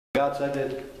about said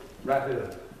that, wrap it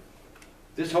up.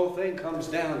 This whole thing comes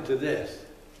down to this.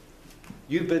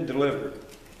 You've been delivered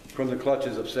from the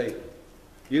clutches of Satan.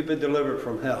 You've been delivered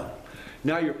from hell.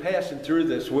 Now you're passing through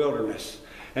this wilderness.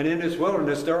 And in this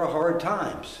wilderness, there are hard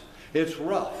times. It's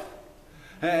rough.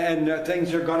 And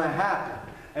things are going to happen.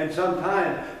 And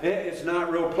sometimes it's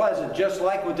not real pleasant, just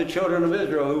like with the children of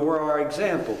Israel, who were our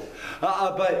example.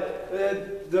 But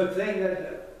the thing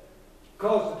that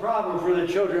caused the problem for the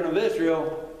children of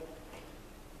Israel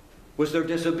was their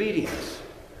disobedience,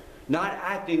 not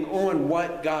acting on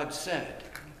what God said.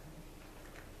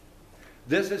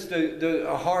 This is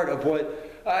the heart of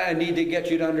what I need to get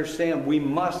you to understand. We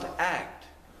must act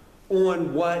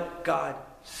on what God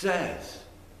says.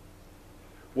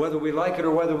 Whether we like it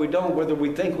or whether we don't, whether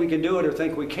we think we can do it or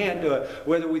think we can't do it,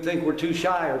 whether we think we're too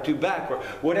shy or too backward,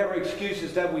 whatever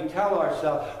excuses that we tell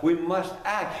ourselves, we must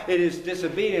act. It is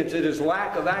disobedience, it is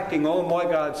lack of acting on what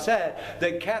God said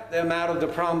that kept them out of the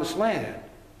promised land.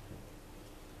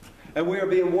 And we are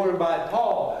being warned by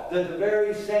Paul that the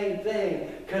very same thing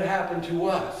could happen to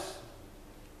us.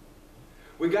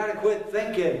 We got to quit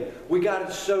thinking we got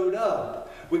it sewed up.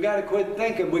 We got to quit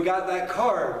thinking we got that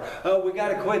card. We got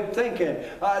to quit thinking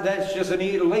that's just a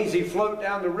lazy float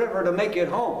down the river to make it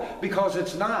home, because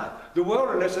it's not. The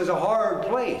wilderness is a hard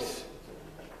place.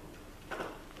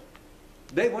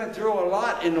 They went through a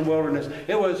lot in the wilderness.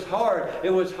 It was hard, it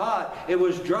was hot, it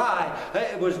was dry,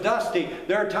 it was dusty.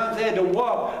 There are times they had to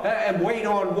walk and wait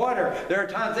on water. There are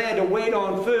times they had to wait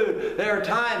on food. There are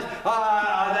times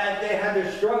that they had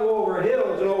to struggle over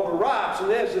hills and over rocks and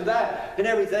this and that and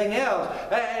everything else.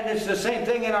 And it's the same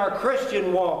thing in our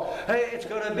Christian walk. It's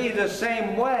going to be the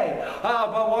same way.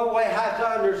 But what we have to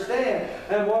understand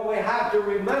and what we have to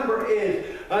remember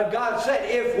is God said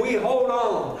if we hold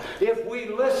on, if we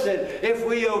listen, if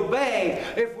we obey,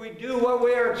 if we do what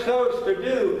we are supposed to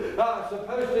do,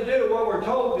 what we're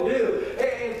told to do,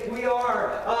 if we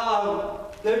are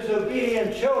those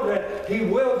obedient children, He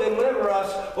will deliver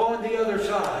us on the other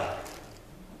side.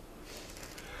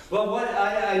 But what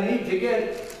I need to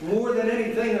get more than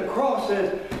anything across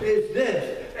is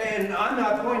this. And I'm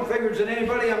not pointing fingers at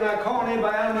anybody. I'm not calling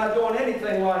anybody. I'm not doing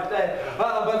anything like that.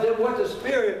 But what the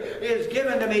Spirit is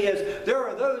giving to me is there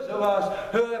are those of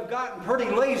us who have gotten pretty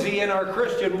lazy in our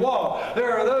Christian walk.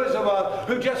 There are those of us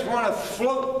who just want to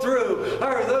float through.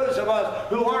 There are those of us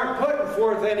who aren't putting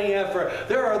forth any effort.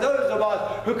 There are those of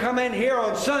us who come in here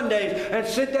on Sundays and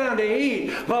sit down to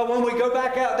eat. But when we go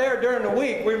back out there during the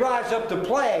week, we rise up to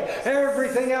play.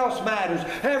 Everything else matters.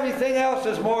 Everything else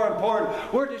is more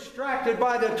important. We're distracted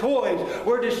by the toys.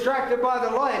 We're distracted by the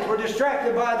lights. We're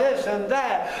distracted by this and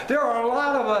that. There are a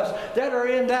lot of us that are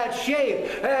in that shape,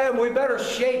 and we better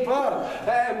shape up,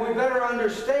 and we better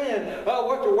understand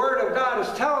what the Word of God is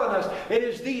telling us. It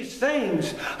is these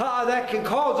things that can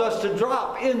cause us to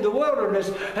drop in the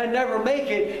wilderness and never make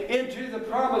it into the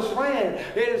promised land.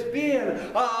 It is being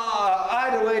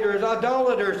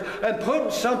idolaters, and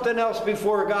putting something else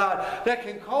before God that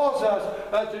can cause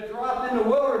us to drop in the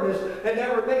wilderness and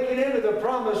never make it into the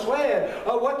promised land.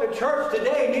 What the church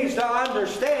today needs to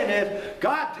understand is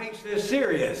God takes this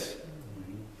serious.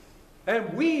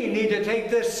 And we need to take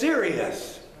this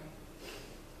serious.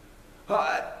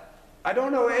 I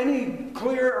don't know any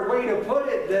clearer way to put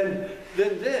it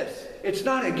than this. It's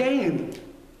not a game.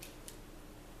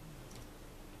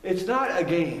 It's not a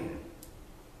game.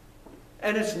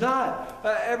 And it's not,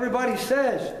 everybody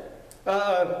says,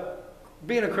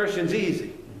 being a Christian's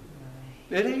easy.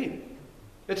 It ain't.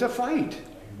 It's a fight.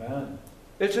 Amen.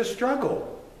 It's a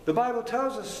struggle. The Bible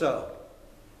tells us so.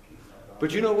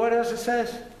 But you know what else it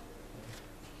says?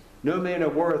 No man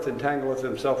of worth entangleth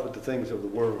himself with the things of the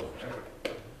world.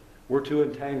 We're too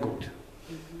entangled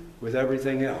with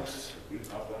everything else.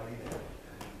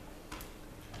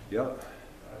 Yep.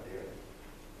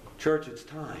 Church, it's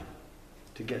time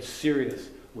to get serious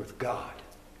with God.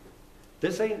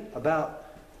 This ain't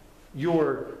about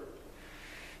your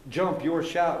jump, your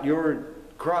shout, your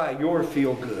cry, your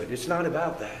feel good. It's not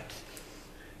about that.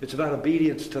 It's about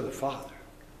obedience to the Father.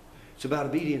 It's about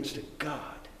obedience to God.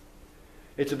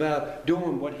 It's about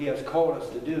doing what He has called us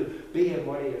to do, being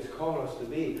what He has called us to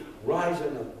be,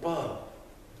 rising above.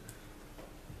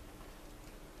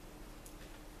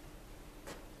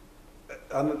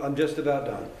 I'm just about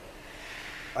done.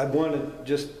 I want to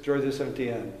just throw this at the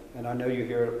end, and I know you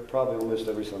hear it probably almost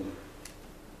every Sunday.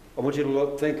 I want you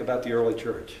to think about the early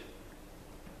church,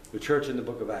 the church in the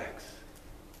book of Acts.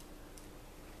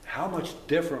 How much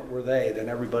different were they than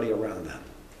everybody around them?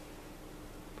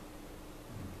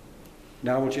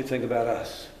 Now I want you to think about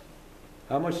us.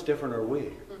 How much different are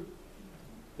we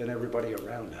than everybody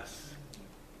around us?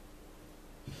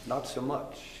 Not so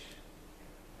much.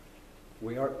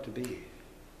 we ought to be.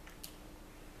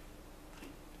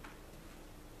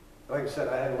 Like I said,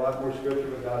 I had a lot more scripture,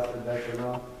 but God said that's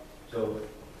enough. So